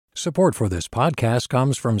Support for this podcast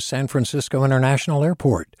comes from San Francisco International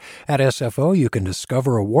Airport. At SFO, you can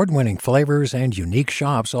discover award-winning flavors and unique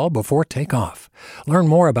shops all before takeoff. Learn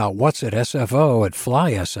more about what's at SFO at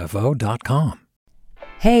flysfo.com.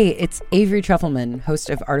 Hey, it's Avery Trufelman,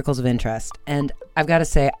 host of Articles of Interest, and I've got to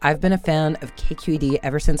say, I've been a fan of KQED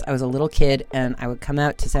ever since I was a little kid, and I would come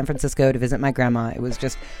out to San Francisco to visit my grandma. It was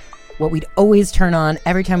just what we'd always turn on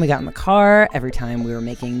every time we got in the car, every time we were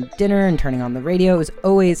making dinner and turning on the radio. It was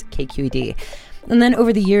always KQED. And then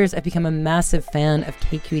over the years, I've become a massive fan of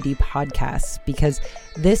KQED podcasts because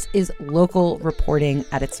this is local reporting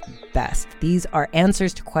at its best. These are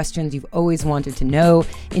answers to questions you've always wanted to know,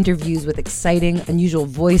 interviews with exciting, unusual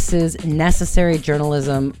voices, necessary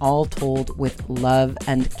journalism, all told with love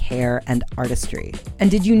and care and artistry. And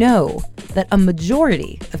did you know that a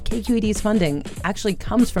majority of KQED's funding actually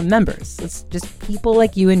comes from members? It's just people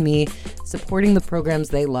like you and me supporting the programs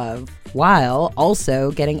they love, while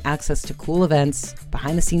also getting access to cool events,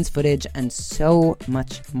 behind-the-scenes footage, and so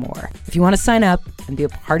much more. If you want to sign up and be a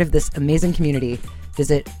part of this amazing community,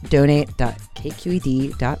 visit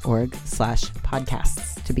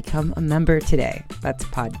donate.kqed.org/podcasts to become a member today. That's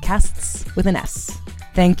podcasts with an S.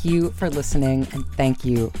 Thank you for listening, and thank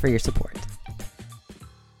you for your support.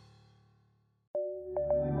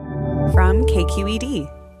 From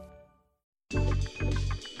KQED.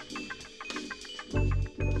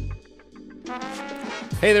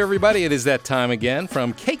 Hey there, everybody. It is that time again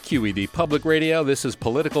from KQED Public Radio. This is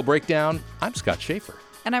Political Breakdown. I'm Scott Schaefer.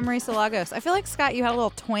 And I'm Marisa Lagos. I feel like, Scott, you had a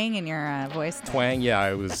little twang in your voice there. Twang? Yeah,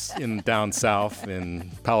 I was down south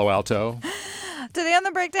in Palo Alto. Today on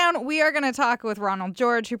The Breakdown, we are going to talk with Ronald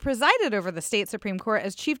George, who presided over the state Supreme Court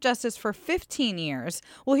as Chief Justice for 15 years.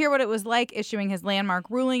 We'll hear what it was like issuing his landmark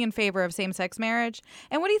ruling in favor of same-sex marriage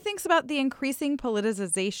and what he thinks about the increasing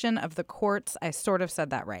politicization of the courts. I sort of said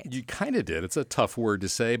that right. You kind of did. It's a tough word to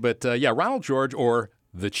say. But yeah, Ronald George, or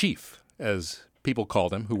the Chief, as people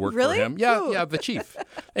called him, who worked for him. Yeah, the Chief.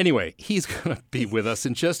 Anyway, he's going to be with us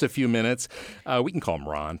in just a few minutes. We can call him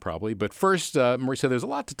Ron, probably. But first, Marisa, there's a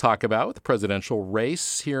lot to talk about with the presidential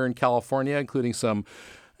race here in California, including some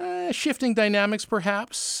shifting dynamics,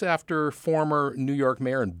 perhaps, after former New York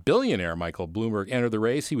mayor and billionaire Michael Bloomberg entered the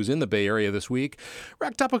race. He was in the Bay Area this week,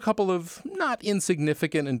 racked up a couple of not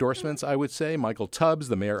insignificant endorsements, I would say. Michael Tubbs,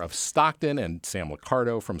 the mayor of Stockton, and Sam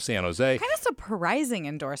Liccardo from San Jose. Kind of surprising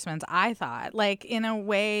endorsements, I thought. Like, in a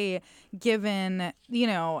way, given, you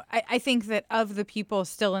know, I think that of the people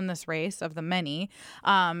still in this race, of the many,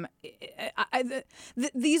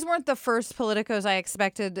 these weren't the first politicos I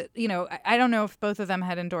expected. You know, I don't know if both of them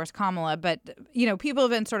had endorsed Kamala, but, you know, people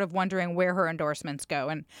have been sort of wondering where her endorsements go.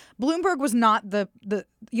 And Bloomberg was not the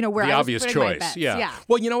you know, where the I was obvious putting my choice. bets. Yeah.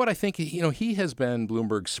 Well, you know what? I think, you know, he has been,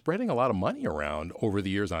 Bloomberg, spreading a lot of money around over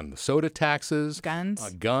the years on the soda taxes.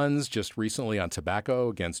 Guns, just recently on tobacco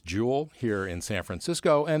against Juul here in San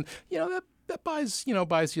Francisco. And, you know, that buys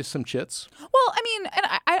you some chits. Well, I mean, and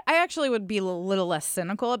I actually would be a little less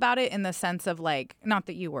cynical about it in the sense of, like, not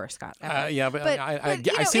that you were, Scott. Yeah, but I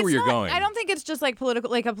see where you're going. I don't think it's just like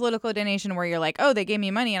a political donation where you're like, oh, they gave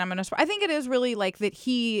me money and I'm going to. I think it is really like that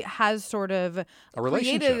he has sort of a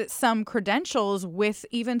relationship, created some credentials with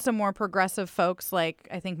even some more progressive folks, like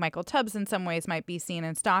I think Michael Tubbs in some ways might be seen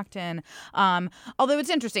in Stockton. Although it's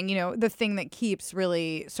interesting, you know, the thing that keeps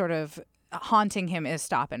really sort of haunting him is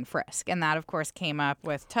stop and frisk. And that, of course, came up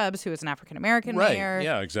with Tubbs, who is an African-American mayor. Right,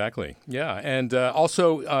 yeah, exactly. Yeah, and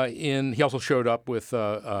also he also showed up with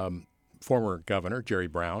former governor Jerry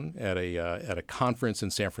Brown at a conference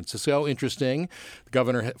in San Francisco. Interesting.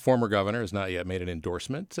 The former governor has not yet made an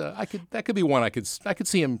endorsement. That could be one I could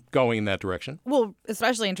see him going in that direction. Well,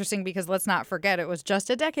 especially interesting because let's not forget it was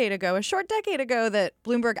just a short decade ago, that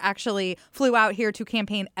Bloomberg actually flew out here to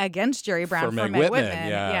campaign against Jerry Brown for Meg Whitman.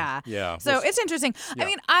 Yeah. So it's interesting. Yeah. I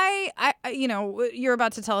mean, I you know, you're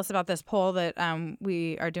about to tell us about this poll that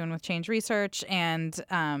we are doing with Change Research, and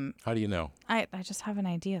how do you know? I just have an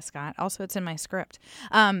idea, Scott. Also, it's in my script.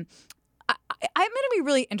 I'm going to be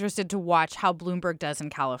really interested to watch how Bloomberg does in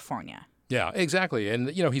California. Yeah, exactly.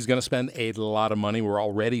 And, you know, he's going to spend a lot of money. We're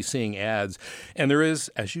already seeing ads. And there is,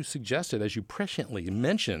 as you suggested, as you presciently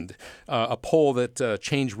mentioned, a poll that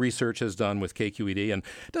Change Research has done with KQED. And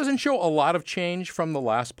it doesn't show a lot of change from the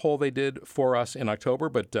last poll they did for us in October.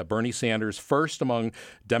 But Bernie Sanders first among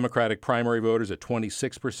Democratic primary voters at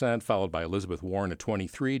 26%, followed by Elizabeth Warren at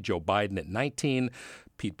 23%, Joe Biden at 19%.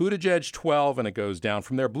 Pete Buttigieg, 12%, and it goes down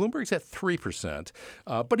from there. Bloomberg's at 3%,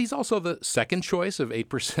 but he's also the second choice of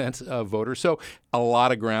 8% of voters voters. So a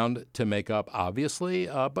lot of ground to make up, obviously.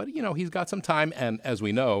 But, he's got some time and, as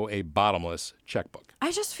we know, a bottomless checkbook.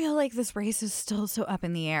 I just feel like this race is still so up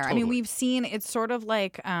in the air. Totally. I mean, we've seen it's sort of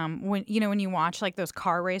like when you watch like those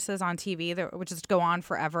car races on TV, which just go on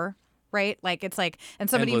forever. Right? Like it's like, and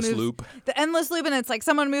somebody endless moves loop. The endless loop, and it's like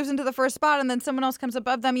someone moves into the first spot and then someone else comes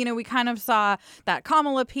above them. We kind of saw that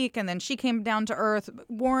Kamala peak and then she came down to earth.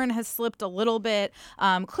 Warren has slipped a little bit.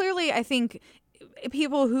 Clearly, I think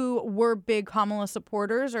people who were big Kamala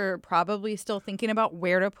supporters are probably still thinking about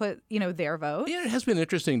where to put, their vote. Yeah, it has been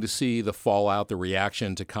interesting to see the fallout, the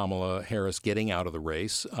reaction to Kamala Harris getting out of the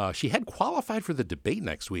race. She had qualified for the debate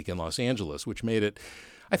next week in Los Angeles, which made it,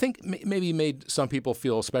 I think, maybe made some people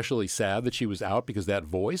feel especially sad that she was out because that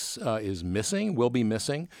voice is missing, will be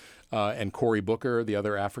missing. And Cory Booker, the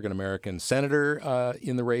other African-American senator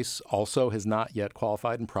in the race, also has not yet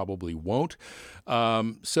qualified and probably won't.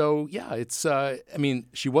 It's,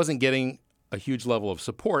 she wasn't getting a huge level of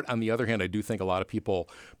support. On the other hand, I do think a lot of people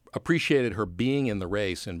appreciated her being in the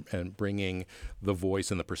race and bringing the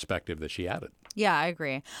voice and the perspective that she added. Yeah, I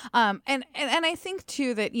agree. And I think,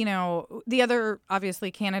 too, that, the other, obviously,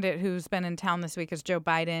 candidate who's been in town this week is Joe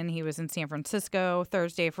Biden. He was in San Francisco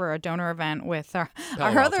Thursday for a donor event with our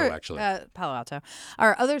other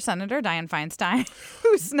Senator, Dianne Feinstein,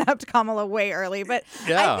 who snapped Kamala way early. But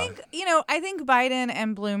yeah. I think Biden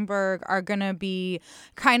and Bloomberg are going to be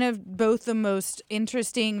kind of both the most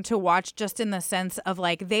interesting to watch, just in the sense of,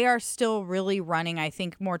 like, they are still really running, I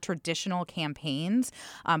think, more traditional campaigns.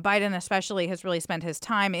 Biden especially has really spent his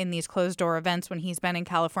time in these closed-door events when he's been in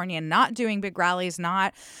California, not doing big rallies,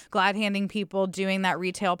 not glad-handing people, doing that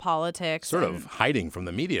retail politics. Sort of hiding from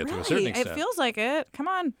the media to a certain extent. It feels like it. Come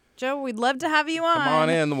on, Joe, we'd love to have you on. Come on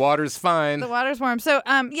in. The water's fine. The water's warm. So,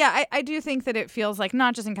 I do think that it feels like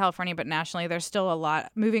not just in California, but nationally, there's still a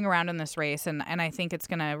lot moving around in this race, and I think it's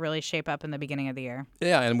going to really shape up in the beginning of the year.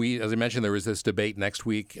 Yeah, and as I mentioned, there was this debate next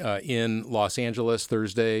week in Los Angeles,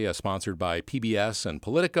 Thursday, sponsored by PBS and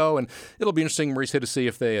Politico, and it'll be interesting, Marisa, to see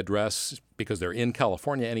if they address, because they're in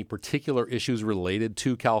California, any particular issues related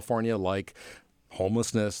to California, like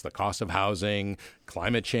homelessness, the cost of housing,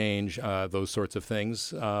 climate change, those sorts of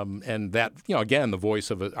things. And that, again, the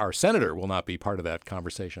voice of our senator will not be part of that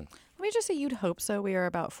conversation. Let me just say, you'd hope so. We are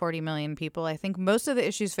about 40 million people. I think most of the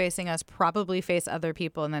issues facing us probably face other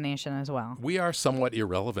people in the nation as well. We are somewhat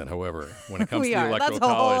irrelevant, however, when it comes to the Electoral That's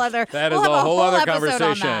College. That is a whole other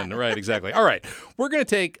conversation. Right, exactly. All right. We're going to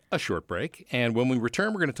take a short break. And when we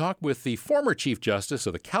return, we're going to talk with the former Chief Justice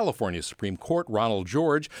of the California Supreme Court, Ronald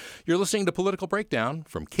George. You're listening to Political Breakdown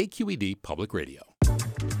from KQED Public Radio.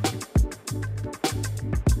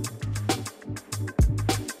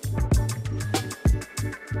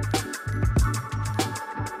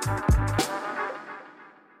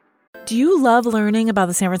 Do you love learning about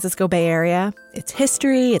the San Francisco Bay Area, its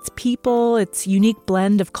history, its people, its unique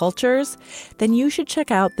blend of cultures? Then you should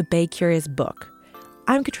check out the Bay Curious book.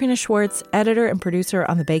 I'm Katrina Schwartz, editor and producer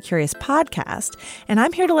on the Bay Curious podcast, and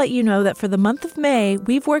I'm here to let you know that for the month of May,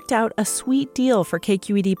 we've worked out a sweet deal for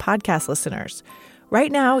KQED podcast listeners.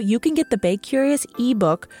 Right now, you can get the Bay Curious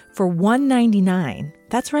ebook for $1.99.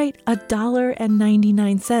 That's right,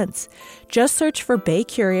 $1.99. Just search for Bay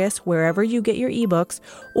Curious wherever you get your ebooks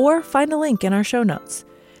or find a link in our show notes.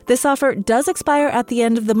 This offer does expire at the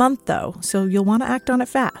end of the month, though, so you'll want to act on it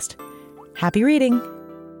fast. Happy reading!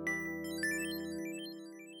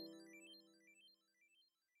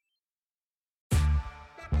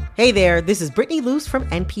 Hey there, this is Brittany Luce from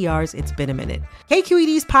NPR's It's Been a Minute.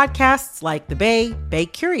 KQED's podcasts like The Bay, Bay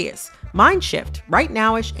Curious, Mind Shift, Right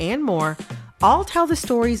Nowish, and more all tell the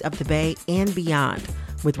stories of the Bay and beyond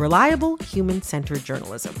with reliable, human-centered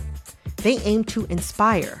journalism. They aim to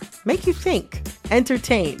inspire, make you think,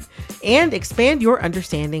 entertain, and expand your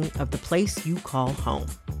understanding of the place you call home.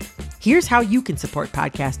 Here's how you can support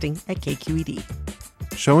podcasting at KQED.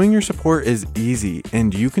 Showing your support is easy,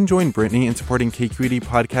 and you can join Brittany in supporting KQED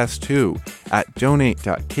Podcast too at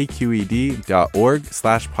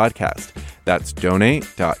donate.kqed.org/podcast. That's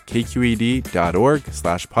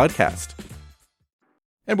donate.kqed.org/podcast.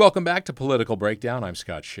 And welcome back to Political Breakdown. I'm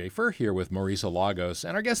Scott Schaefer here with Marisa Lagos,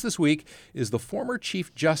 and our guest this week is the former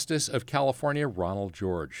Chief Justice of California, Ronald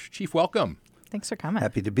George. Chief, welcome. Thanks for coming.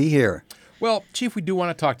 Happy to be here. Well, Chief, we do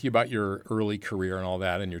want to talk to you about your early career and all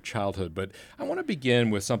that and your childhood, but I want to begin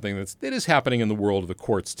with something that is happening in the world of the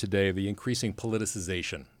courts today, the increasing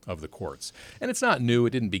politicization of the courts. And it's not new. It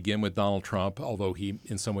didn't begin with Donald Trump, although he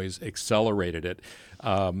in some ways accelerated it.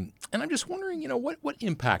 And I'm just wondering, what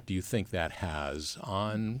impact do you think that has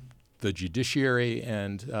on the judiciary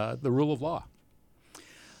and the rule of law?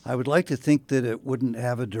 I would like to think that it wouldn't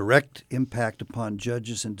have a direct impact upon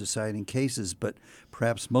judges in deciding cases, but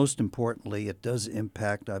perhaps most importantly, it does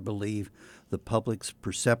impact, I believe, the public's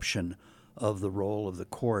perception of the role of the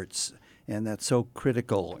courts. And that's so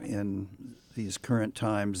critical in these current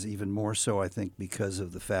times, even more so, I think, because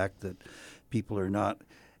of the fact that people are not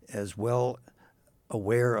as well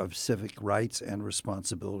aware of civic rights and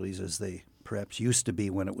responsibilities as they perhaps used to be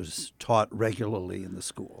when it was taught regularly in the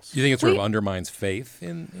schools. Do you think it sort of undermines faith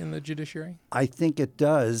in the judiciary? I think it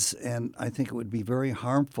does, and I think it would be very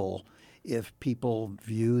harmful if people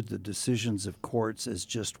viewed the decisions of courts as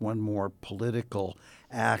just one more political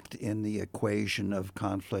act in the equation of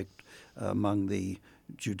conflict among the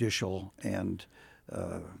judicial and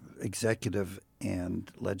executive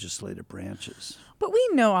and legislative branches. But we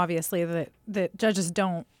know, obviously, that judges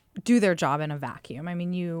don't do their job in a vacuum. I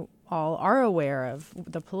mean, you all are aware of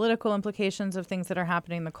the political implications of things that are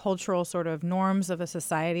happening, the cultural sort of norms of a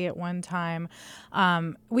society at one time.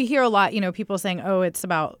 We hear a lot, people saying, oh, it's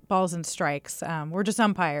about balls and strikes. We're just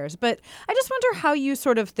umpires. But I just wonder how you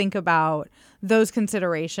sort of think about those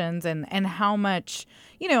considerations and how much,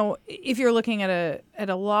 if you're looking at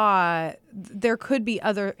a law, there could be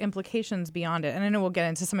other implications beyond it. And I know we'll get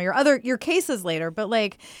into some of your cases later, but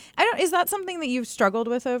is that something that you've struggled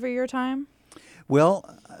with over your time?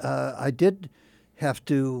 Well, I did have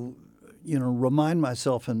to, remind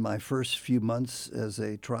myself in my first few months as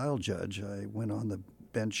a trial judge. I went on the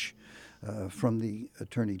bench from the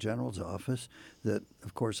Attorney General's office that,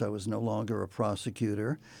 of course, I was no longer a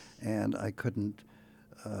prosecutor, and I couldn't,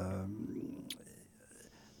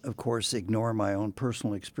 of course, ignore my own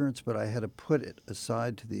personal experience, but I had to put it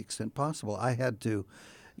aside to the extent possible. I had to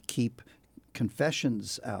keep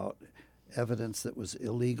confessions out, evidence that was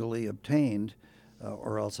illegally obtained,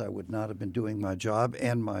 or else I would not have been doing my job,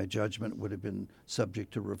 and my judgment would have been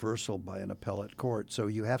subject to reversal by an appellate court. So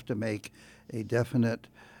you have to make a definite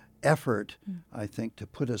effort, I think, to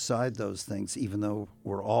put aside those things, even though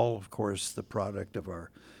we're all, of course, the product of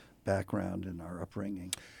our background and our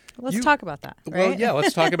upbringing. Let's talk about that, right? Well, yeah,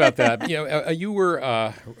 let's talk about that. You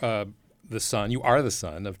were you are the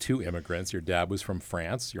son of two immigrants. Your dad was from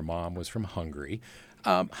France. Your mom was from Hungary.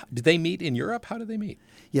 Did they meet in Europe? How did they meet?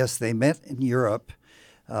 Yes, they met in Europe.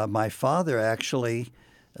 My father actually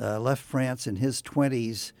left France in his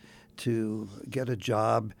 20s to get a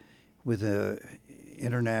job with an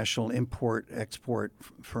international import-export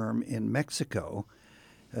firm in Mexico,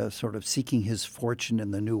 sort of seeking his fortune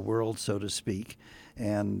in the new world, so to speak.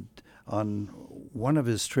 And on one of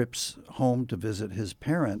his trips home to visit his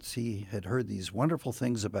parents, he had heard these wonderful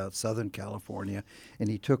things about Southern California, and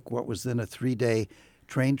he took what was then a 3-day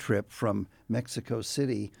train trip from Mexico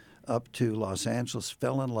City up to Los Angeles,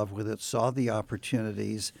 fell in love with it, saw the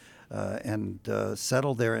opportunities, and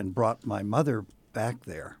settled there and brought my mother back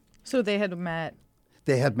there. So they had met?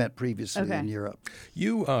 They had met previously in Europe.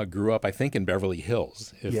 You grew up, I think, in Beverly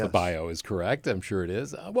Hills, if the bio is correct. I'm sure it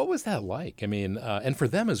is. What was that like? I mean, and for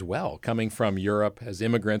them as well, coming from Europe as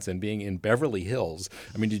immigrants and being in Beverly Hills.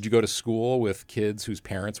 I mean, did you go to school with kids whose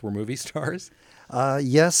parents were movie stars?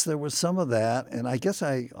 Yes, there was some of that, and I guess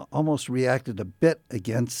I almost reacted a bit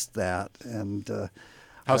against that. And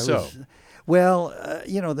how so?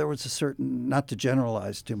 There was a certain, not to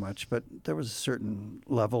generalize too much, but there was a certain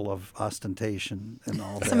level of ostentation and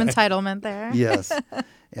all that. Some entitlement there. Yes,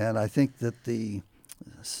 and I think that the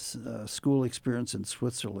school experience in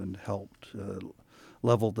Switzerland helped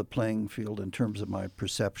level the playing field in terms of my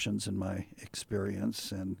perceptions and my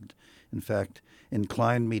experience, and in fact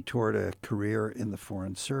inclined me toward a career in the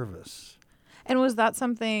Foreign Service. And was that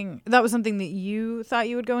something that you thought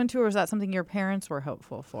you would go into, or was that something your parents were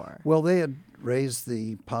hopeful for? Well, they had raised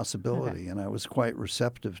the possibility, and I was quite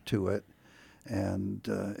receptive to it. And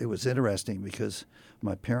it was interesting because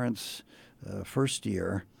my parents' first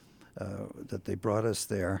year that they brought us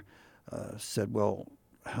there said, well,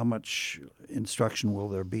 how much instruction will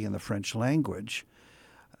there be in the French language?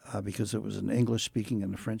 Because it was an English-speaking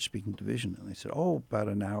and a French-speaking division. And they said, about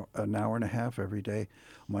an hour and a half every day.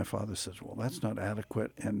 My father says, well, that's not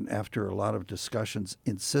adequate. And after a lot of discussions,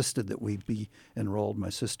 insisted that we be enrolled, my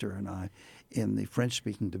sister and I, in the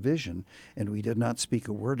French-speaking division. And we did not speak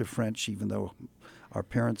a word of French, even though our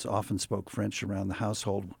parents often spoke French around the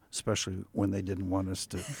household, especially when they didn't want us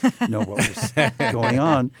to know what was going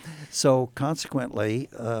on. So consequently,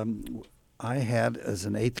 I had, as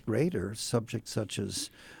an 8th grader, subjects such as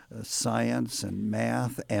science and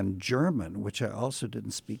math and German, which I also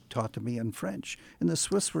didn't speak, taught to me in French. And the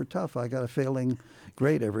Swiss were tough. I got a failing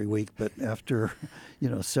grade every week, but after,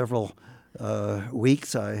 several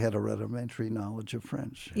weeks, I had a rudimentary knowledge of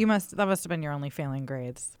French. That must have been your only failing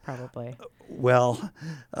grades, probably. Well,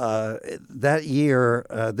 that year,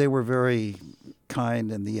 they were very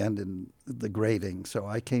kind in the end in the grading, so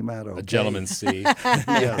I came out okay. A gentleman's C.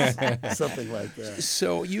 Yes, something like that.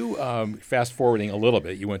 So you, fast forwarding a little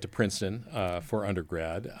bit, you went to Princeton for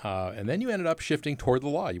undergrad, and then you ended up shifting toward the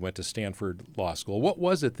law. You went to Stanford Law School. What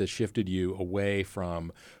was it that shifted you away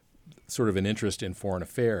from sort of an interest in foreign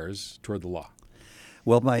affairs toward the law?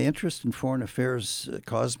 Well, my interest in foreign affairs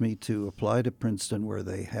caused me to apply to Princeton, where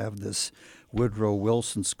they have this Woodrow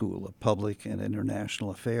Wilson School of Public and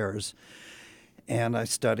International Affairs. And I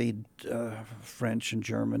studied French and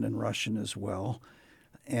German and Russian as well.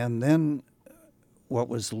 And then what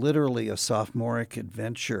was literally a sophomoric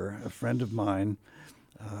adventure, a friend of mine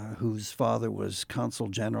whose father was consul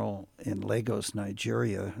general in Lagos,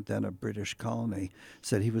 Nigeria, then a British colony,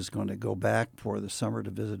 said he was going to go back for the summer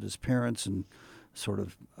to visit his parents and sort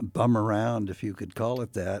of bum around, if you could call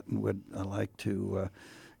it that, and would like to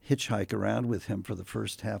hitchhike around with him for the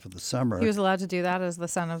first half of the summer. He was allowed to do that as the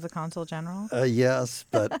son of the consul general? Yes,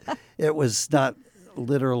 but it was not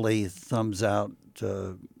literally thumbs out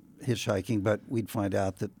hitchhiking, but we'd find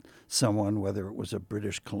out that someone, whether it was a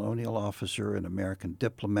British colonial officer, an American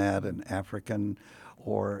diplomat, an African,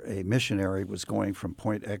 or a missionary, was going from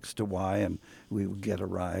point X to Y, and we would get a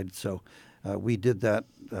ride. So we did that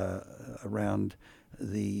around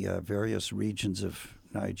the various regions of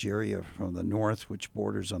Nigeria, from the north, which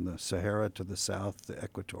borders on the Sahara, to the south, the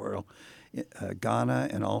equatorial Ghana,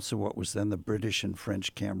 and also what was then the British and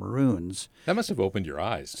French Cameroons. That must have opened your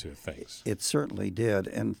eyes to things. It certainly did,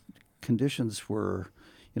 and conditions were,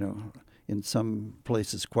 in some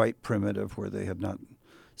places quite primitive, where they had not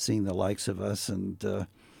seen the likes of us, and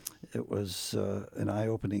it was an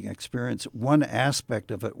eye-opening experience. One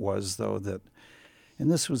aspect of it was, though, that,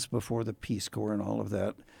 and this was before the Peace Corps and all of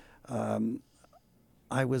that,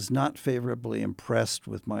 I was not favorably impressed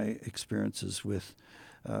with my experiences with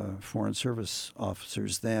Foreign Service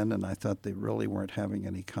officers then, and I thought they really weren't having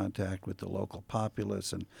any contact with the local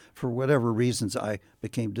populace. And for whatever reasons, I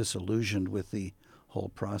became disillusioned with the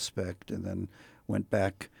whole prospect, and then went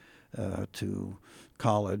back to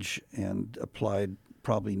college and applied,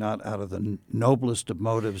 probably not out of the noblest of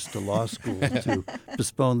motives, to law school to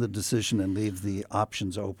postpone the decision and leave the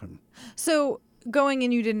options open. So going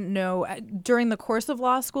in, you didn't know, during the course of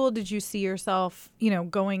law school, did you see yourself,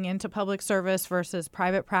 going into public service versus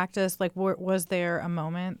private practice? Like, was there a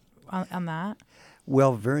moment on that?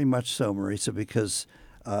 Well, very much so, Marisa, because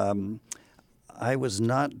I was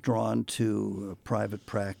not drawn to private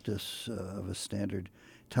practice of a standard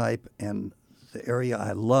type, and the area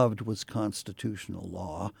I loved was constitutional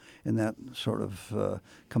law, and that sort of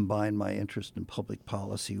combined my interest in public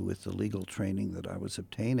policy with the legal training that I was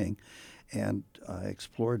obtaining. And I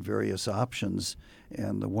explored various options,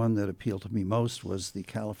 and the one that appealed to me most was the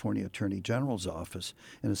California Attorney General's office.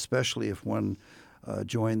 And especially if one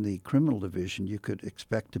joined the criminal division, you could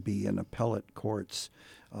expect to be in appellate courts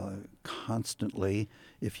constantly.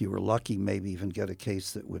 If you were lucky, maybe even get a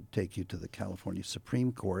case that would take you to the California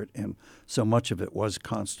Supreme Court. And so much of it was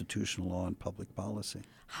constitutional law and public policy.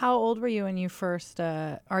 How old were you when you first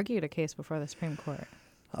argued a case before the Supreme Court?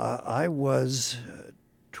 I was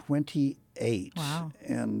 28. Wow.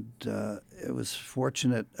 And it was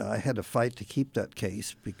fortunate. I had to fight to keep that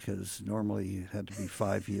case, because normally you had to be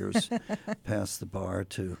 5 years past the bar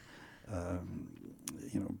to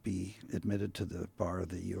be admitted to the bar of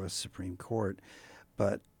the U.S. Supreme Court.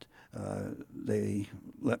 But they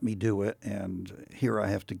let me do it, and here I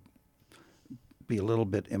have to be a little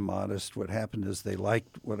bit immodest. What happened is they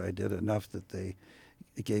liked what I did enough that they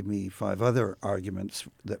gave me 5 other arguments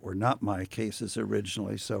that were not my cases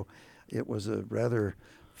originally. So it was a rather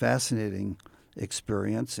fascinating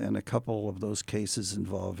experience, and a couple of those cases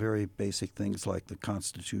involve very basic things like the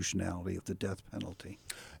constitutionality of the death penalty.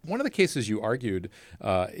 One of the cases you argued,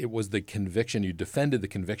 it was the conviction, you defended the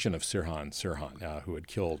conviction of Sirhan, who had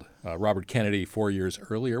killed Robert Kennedy 4 years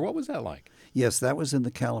earlier. What was that like? Yes, that was in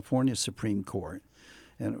the California Supreme Court,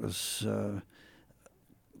 and it was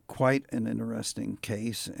quite an interesting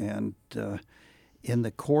case. And in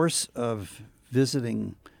the course of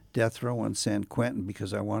visiting death row on San Quentin,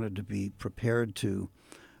 because I wanted to be prepared to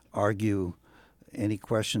argue any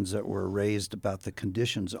questions that were raised about the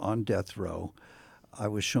conditions on death row, I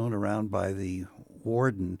was shown around by the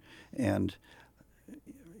warden, and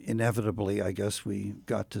inevitably, I guess, we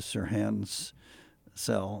got to Sirhan's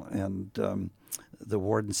cell, and the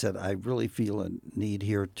warden said, I really feel a need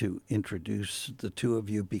here to introduce the two of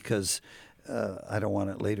you, because I don't want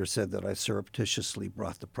it later said that I surreptitiously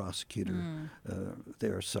brought the prosecutor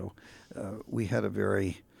there. So we had a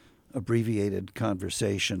very abbreviated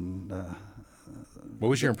conversation. What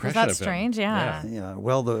was your impression of him? Was that strange? Yeah. Yeah.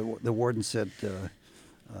 Well, the warden said,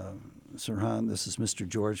 Sirhan, this is Mr.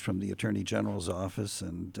 George from the Attorney General's office.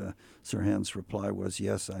 And Sirhan's reply was,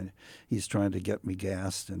 yes, he's trying to get me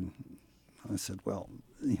gassed. And I said, well,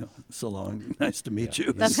 so long. Nice to meet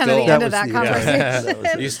you. That's kind of the end of that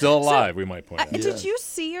conversation. He's still alive, we might point out. Did you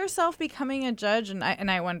see yourself becoming a judge? And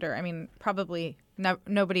I wonder, I mean, probably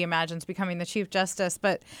nobody imagines becoming the Chief Justice,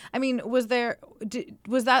 but I mean, was that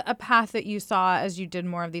a path that you saw as you did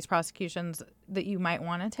more of these prosecutions that you might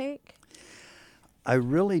want to take? I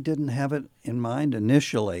really didn't have it in mind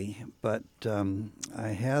initially, but I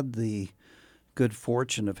had the good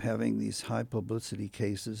fortune of having these high publicity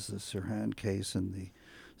cases, the Sirhan case and the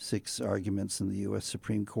 6 arguments in the U.S.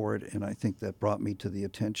 Supreme Court, and I think that brought me to the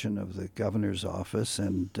attention of the governor's office,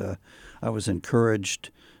 and I was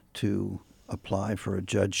encouraged to apply for a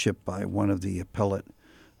judgeship by one of the appellate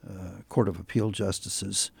Court of Appeal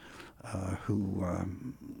justices who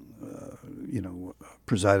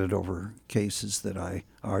presided over cases that I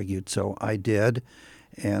argued. So I did,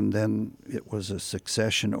 and then it was a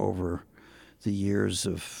succession over the years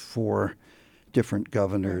of 4 different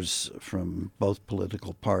governors from both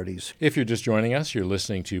political parties. If you're just joining us, you're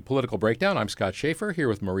listening to Political Breakdown. I'm Scott Schaefer, here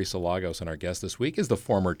with Marisa Lagos, and our guest this week is the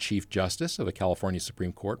former Chief Justice of the California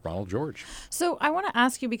Supreme Court, Ronald George. So I want to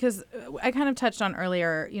ask you, because I kind of touched on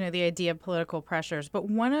earlier, the idea of political pressures, but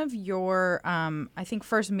one of your, I think,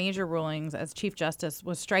 first major rulings as Chief Justice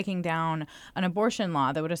was striking down an abortion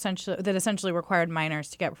law that essentially required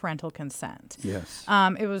minors to get parental consent. Yes.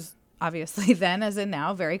 It was obviously then, as in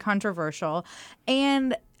now, very controversial.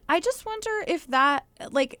 And I just wonder if that,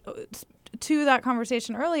 to that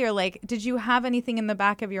conversation earlier, did you have anything in the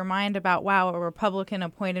back of your mind about, wow, a Republican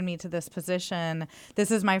appointed me to this position, this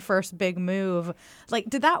is my first big move?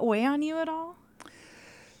 Did that weigh on you at all?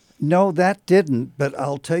 No, that didn't. But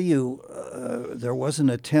I'll tell you, there was an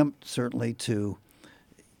attempt certainly to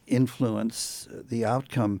influence the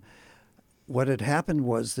outcome. What had happened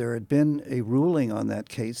was there had been a ruling on that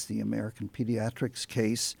case, the American Pediatrics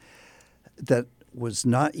case, that was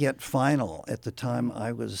not yet final at the time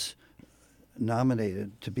I was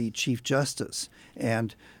nominated to be Chief Justice.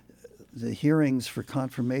 And the hearings for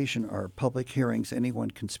confirmation are public hearings.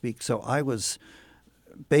 Anyone can speak. So I was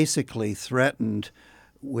basically threatened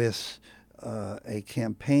with a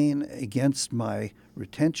campaign against my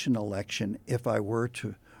retention election if I were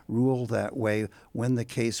to rule that way when the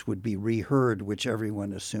case would be reheard, which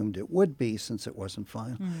everyone assumed it would be since it wasn't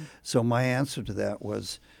final. So my answer to that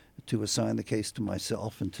was to assign the case to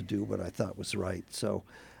myself and to do what I thought was right. So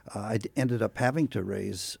I ended up having to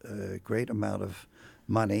raise a great amount of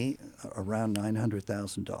money, around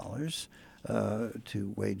 $900,000,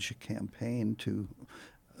 to wage a campaign to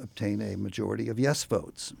obtain a majority of yes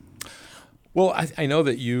votes. Well, I know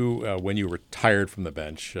that you, when you retired from the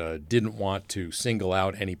bench, didn't want to single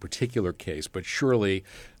out any particular case, but surely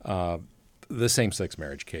the same-sex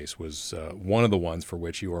marriage case was one of the ones for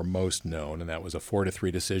which you are most known, and that was a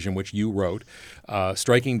 4-3 decision which you wrote,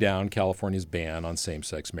 striking down California's ban on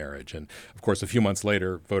same-sex marriage. And, of course, a few months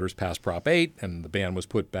later, voters passed Prop 8, and the ban was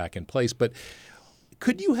put back in place. But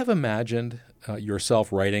could you have imagined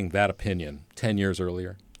yourself writing that opinion 10 years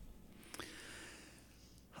earlier?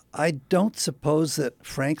 I don't suppose that,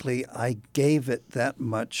 frankly, I gave it that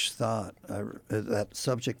much thought, that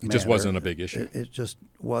subject matter. It just wasn't a big issue. It just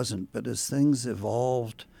wasn't. But as things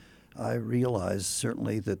evolved, I realized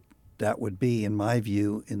certainly that would be, in my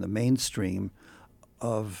view, in the mainstream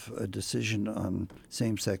of a decision on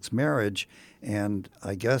same-sex marriage. And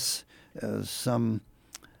I guess as some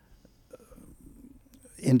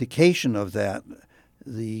indication of that,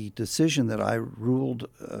 the decision that I ruled,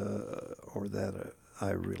 or that I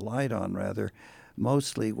relied on, rather,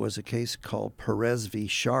 mostly was a case called Perez v.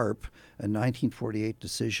 Sharp, a 1948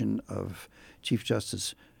 decision of Chief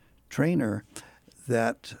Justice Traynor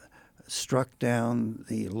that struck down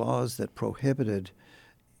the laws that prohibited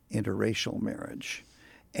interracial marriage.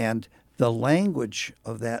 And the language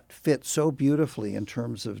of that fit so beautifully in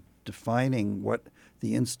terms of defining what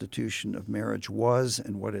the institution of marriage was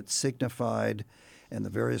and what it signified and the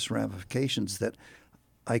various ramifications that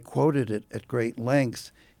I quoted it at great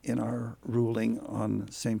length in our ruling on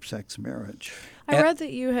same-sex marriage. I read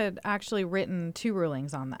that you had actually written 2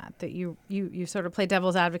 rulings on that you sort of play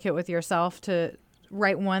devil's advocate with yourself to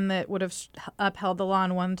write one that would have upheld the law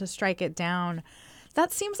and one to strike it down.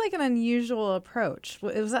 That seems like an unusual approach.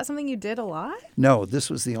 Was that something you did a lot? No, this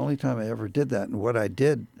was the only time I ever did that. And what I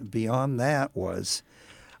did beyond that was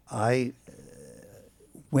I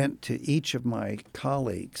went to each of my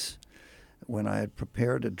colleagues when I had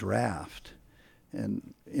prepared a draft.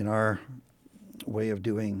 And in our way of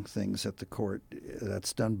doing things at the court,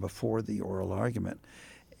 that's done before the oral argument.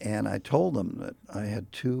 And I told them that I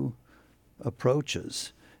had two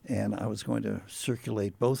approaches, and I was going to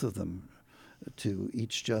circulate both of them to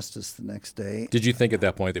each justice the next day. Did you think at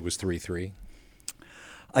that point it was 3-3?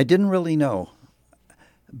 I didn't really know,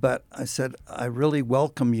 but I said, I really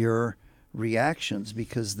welcome your reactions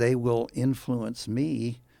because they will influence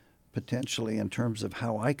me potentially in terms of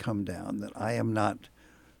how I come down, that I am not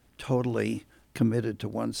totally committed to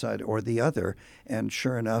one side or the other. And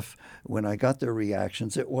sure enough, when I got their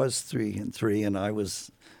reactions, it was 3-3, and I was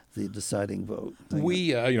the deciding vote.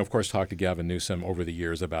 We, of course, talked to Gavin Newsom over the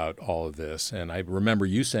years about all of this. And I remember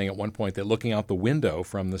you saying at one point that looking out the window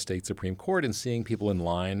from the state Supreme Court and seeing people in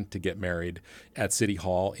line to get married at City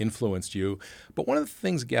Hall influenced you. But one of the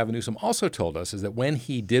things Gavin Newsom also told us is that when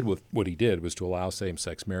he did what he did was to allow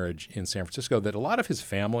same-sex marriage in San Francisco, that a lot of his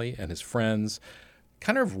family and his friends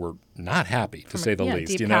kind of were not happy, to say the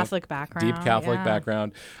least. Deep Catholic background. Deep Catholic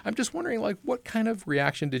background. I'm just wondering, what kind of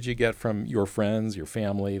reaction did you get from your friends, your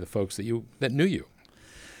family, the folks that knew you?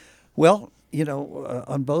 Well,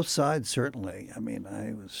 on both sides, certainly. I mean,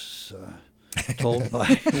 I was told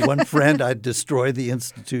by one friend I'd destroy the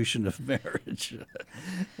institution of marriage.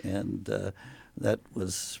 And that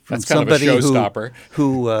was from somebody kind of a showstopper.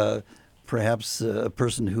 who perhaps a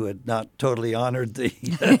person who had not totally honored the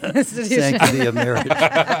sanctity of marriage.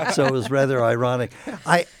 So it was rather ironic.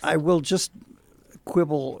 I will just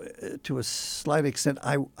quibble to a slight extent.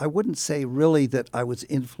 I wouldn't say really that I was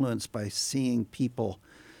influenced by seeing people,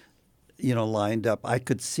 lined up. I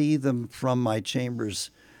could see them from my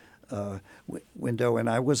chamber's window, and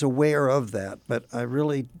I was aware of that. But I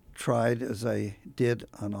really tried, as I did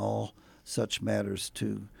on all such matters,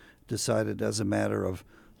 to decide it as a matter of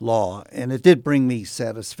law. And it did bring me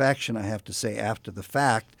satisfaction, I have to say, after the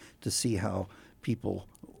fact, to see how people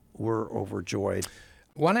were overjoyed.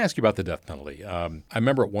 I want to ask you about the death penalty. I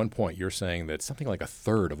remember at one point you're saying that something like a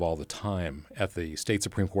third of all the time at the state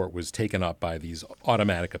Supreme Court was taken up by these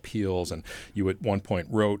automatic appeals. And you at one point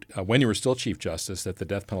wrote, when you were still Chief Justice, that the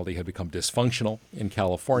death penalty had become dysfunctional in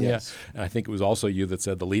California. Yes. And I think it was also you that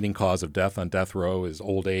said the leading cause of death on death row is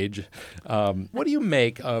old age. What do you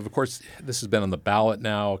make of course, this has been on the ballot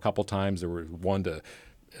now a couple times. There was one to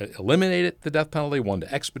eliminate it, the death penalty, one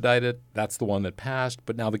to expedite it. That's the one that passed.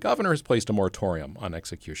 But now the governor has placed a moratorium on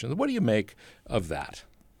execution. What do you make of that?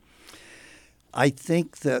 I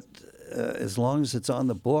think that as long as it's on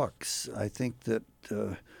the books, I think that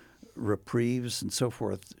reprieves and so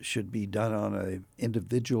forth should be done on an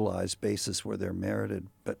individualized basis where they're merited,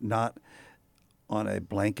 but not on a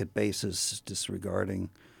blanket basis disregarding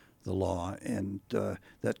the law. And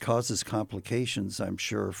that causes complications, I'm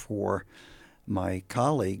sure, for my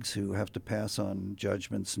colleagues who have to pass on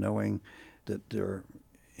judgments knowing that they're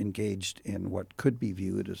engaged in what could be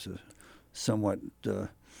viewed as a somewhat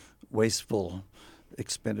wasteful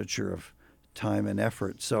expenditure of time and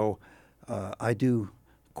effort. So I do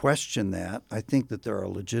question that. I think that there are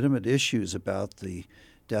legitimate issues about the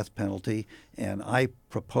death penalty, and I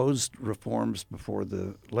proposed reforms before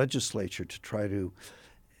the legislature to try to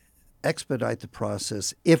expedite the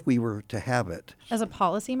process if we were to have it. As a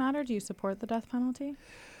policy matter, do you support the death penalty?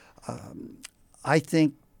 I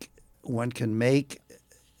think one can make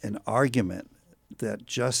an argument that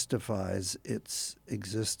justifies its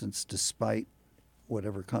existence despite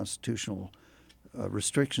whatever constitutional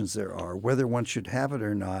restrictions there are. Whether one should have it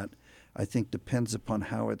or not, I think depends upon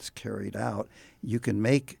how it's carried out. You can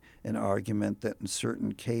make an argument that in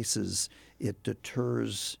certain cases it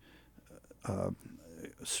deters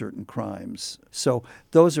certain crimes. So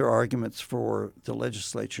those are arguments for the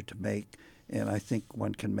legislature to make, and I think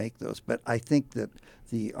one can make those. But I think that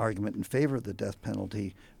the argument in favor of the death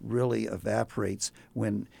penalty really evaporates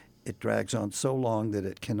when it drags on so long that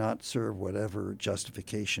it cannot serve whatever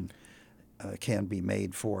justification can be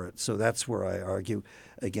made for it. So that's where I argue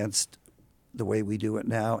against the way we do it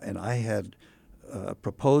now. And I had a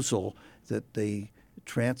proposal that they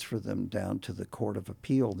transfer them down to the Court of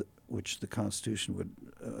Appeal, which the Constitution would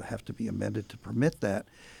have to be amended to permit that,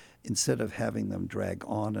 instead of having them drag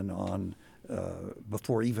on and on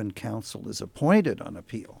before even counsel is appointed on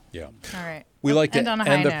appeal. Yeah. All right. We like to end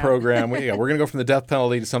end the program. We're going to go from the death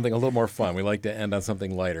penalty to something a little more fun. We like to end on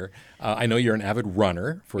something lighter. I know you're an avid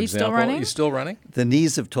runner, for example. Still running? You still running? The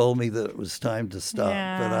knees have told me that it was time to stop,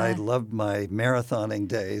 Yeah. but I loved my marathoning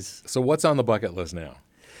days. So what's on the bucket list now?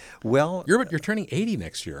 Well, You're turning 80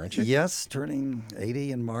 next year, aren't you? yes, turning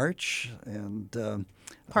 80 in March, and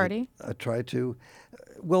Party? I try to.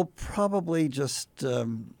 we'll probably just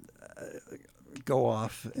go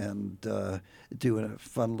off and do a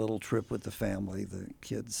fun little trip with the family, the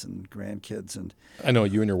kids and grandkids. And I know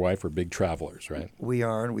you and your wife are big travelers, right? We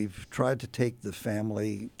are, and we've tried to take the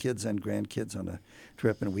family, kids and grandkids, on a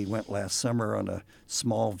trip. And we went last summer on a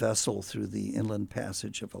small vessel through the inland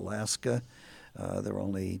passage of Alaska. There were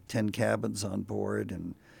only 10 cabins on board,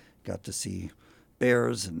 and got to see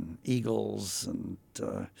bears and eagles and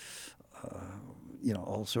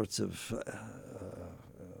all sorts of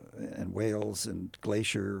and whales and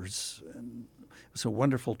glaciers. And it was a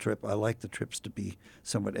wonderful trip. I like the trips to be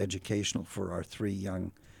somewhat educational for our 3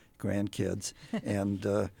 young grandkids. And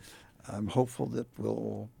I'm hopeful that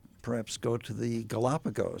we'll perhaps go to the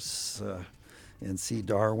Galapagos and see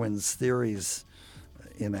Darwin's theories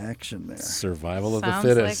in action there. Survival of Sounds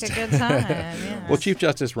the fittest. like a good time. Yes. Well, Chief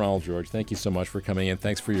Justice Ronald George, thank you so much for coming in.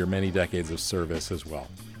 Thanks for your many decades of service as well.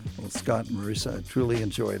 Well, Scott and Marisa, I truly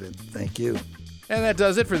enjoyed it. Thank you. And that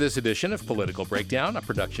does it for this edition of Political Breakdown, a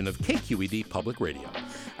production of KQED Public Radio.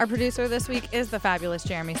 Our producer this week is the fabulous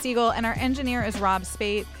Jeremy Siegel, and our engineer is Rob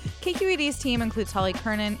Spate. KQED's team includes Holly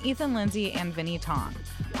Kernan, Ethan Lindsay, and Vinny Tong.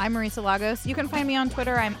 I'm Marisa Lagos. You can find me on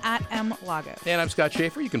Twitter. I'm at @MLagos. And I'm Scott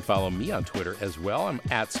Schaefer. You can follow me on Twitter as well. I'm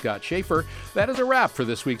at Scott Schaefer. That is a wrap for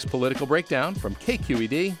this week's Political Breakdown from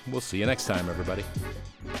KQED. We'll see you next time, everybody.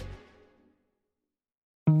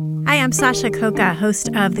 Hi, I'm Sasha Koka, host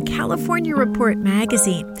of the California Report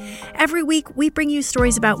magazine. Every week, we bring you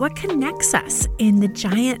stories about what connects us in the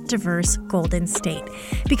giant, diverse Golden State.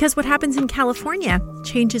 Because what happens in California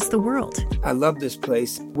changes the world. I love this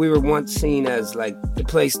place. We were once seen as like the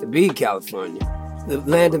place to be, California. The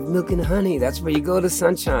land of milk and honey. That's where you go to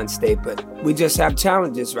Sunshine State, but we just have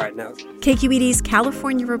challenges right now. KQED's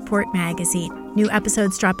California Report magazine. New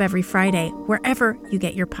episodes drop every Friday, wherever you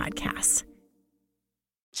get your podcasts.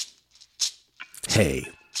 Hey,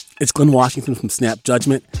 it's Glenn Washington from Snap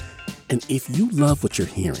Judgment. And if you love what you're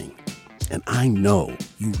hearing, and I know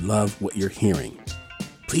you love what you're hearing,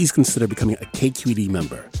 please consider becoming a KQED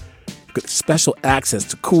member. You get special access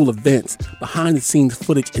to cool events, behind-the-scenes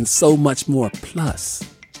footage, and so much more. Plus,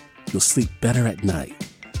 you'll sleep better at night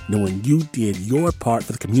knowing you did your part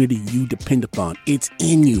for the community you depend upon. It's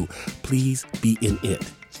in you. Please be in it.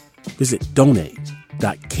 Visit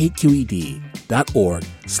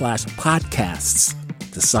donate.kqed.org/podcasts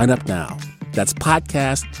to sign up now. That's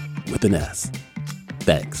podcast with an S.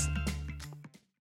 Thanks.